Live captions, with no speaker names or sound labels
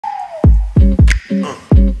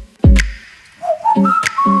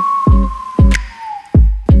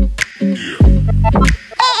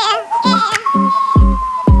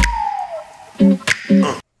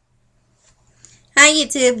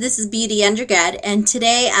YouTube, this is Beauty Undergrad, and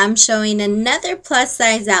today I'm showing another plus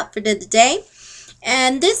size outfit of the day.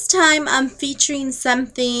 And this time I'm featuring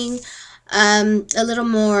something a little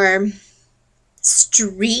more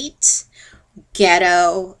street,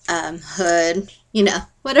 ghetto, hood, you know,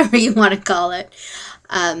 whatever you want to call it.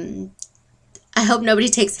 I hope nobody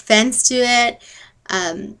takes offense to it.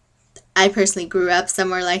 I personally grew up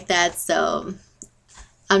somewhere like that, so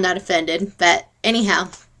I'm not offended. But anyhow,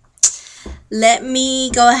 let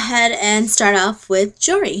me go ahead and start off with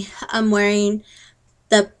jewelry. I'm wearing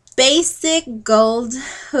the basic gold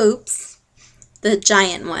hoops, the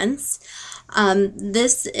giant ones.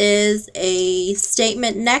 This is a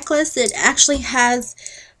statement necklace. It actually has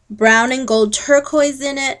brown and gold turquoise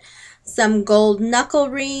in it, some gold knuckle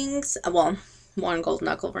rings, well, one gold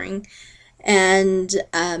knuckle ring, and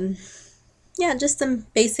yeah, just some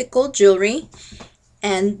basic gold jewelry.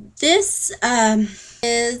 And this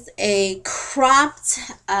is a cropped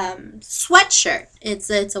sweatshirt. It's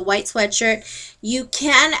a white sweatshirt. You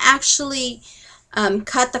can actually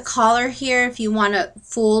cut the collar here if you want a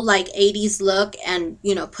full like 80s look and,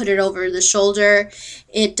 you know, put it over the shoulder.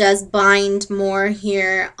 It does bind more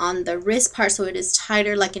here on the wrist part, so it is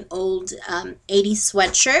tighter like an old 80s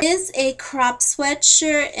sweatshirt. It is a cropped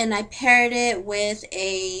sweatshirt, and I paired it with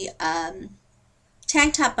a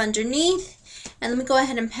tank top underneath. And let me go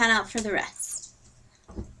ahead and pan out for the rest.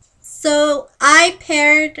 So I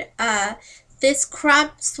paired this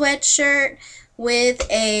cropped sweatshirt with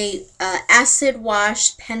a acid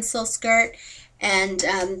wash pencil skirt and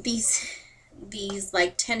these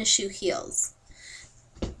like tennis shoe heels.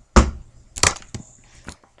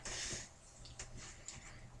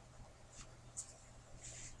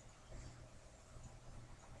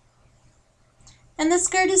 And the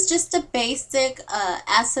skirt is just a basic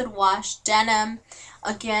acid wash denim,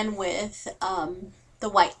 again with the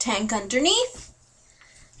white tank underneath.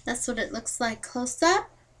 That's what it looks like close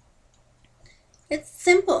up. It's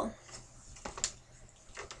simple.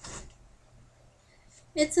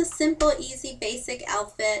 It's a simple, easy, basic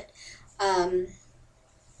outfit.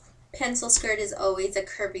 Pencil skirt is always a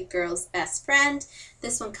curvy girl's best friend.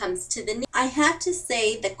 This one comes to the knee. I have to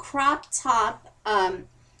say the crop top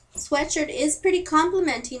sweatshirt is pretty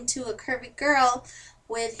complimenting to a curvy girl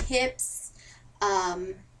with hips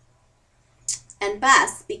and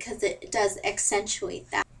bust, because it does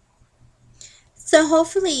accentuate that. So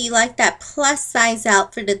hopefully you like that plus size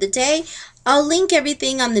outfit of the day. I'll link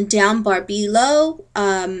everything on the down bar below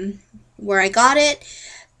where I got it.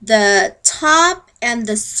 The top and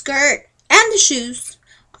the skirt and the shoes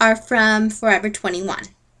are from Forever 21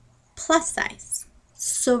 plus size.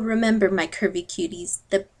 So remember, my curvy cuties,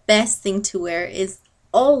 the best thing to wear is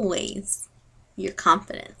always your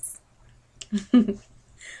confidence.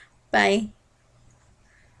 Bye.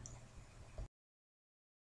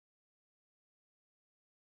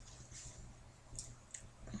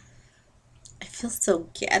 I feel so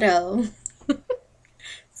ghetto.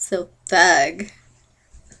 So thug.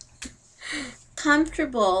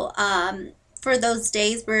 Comfortable for those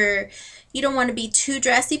days where you don't want to be too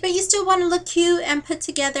dressy, but you still want to look cute and put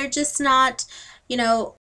together, just not, you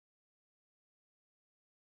know,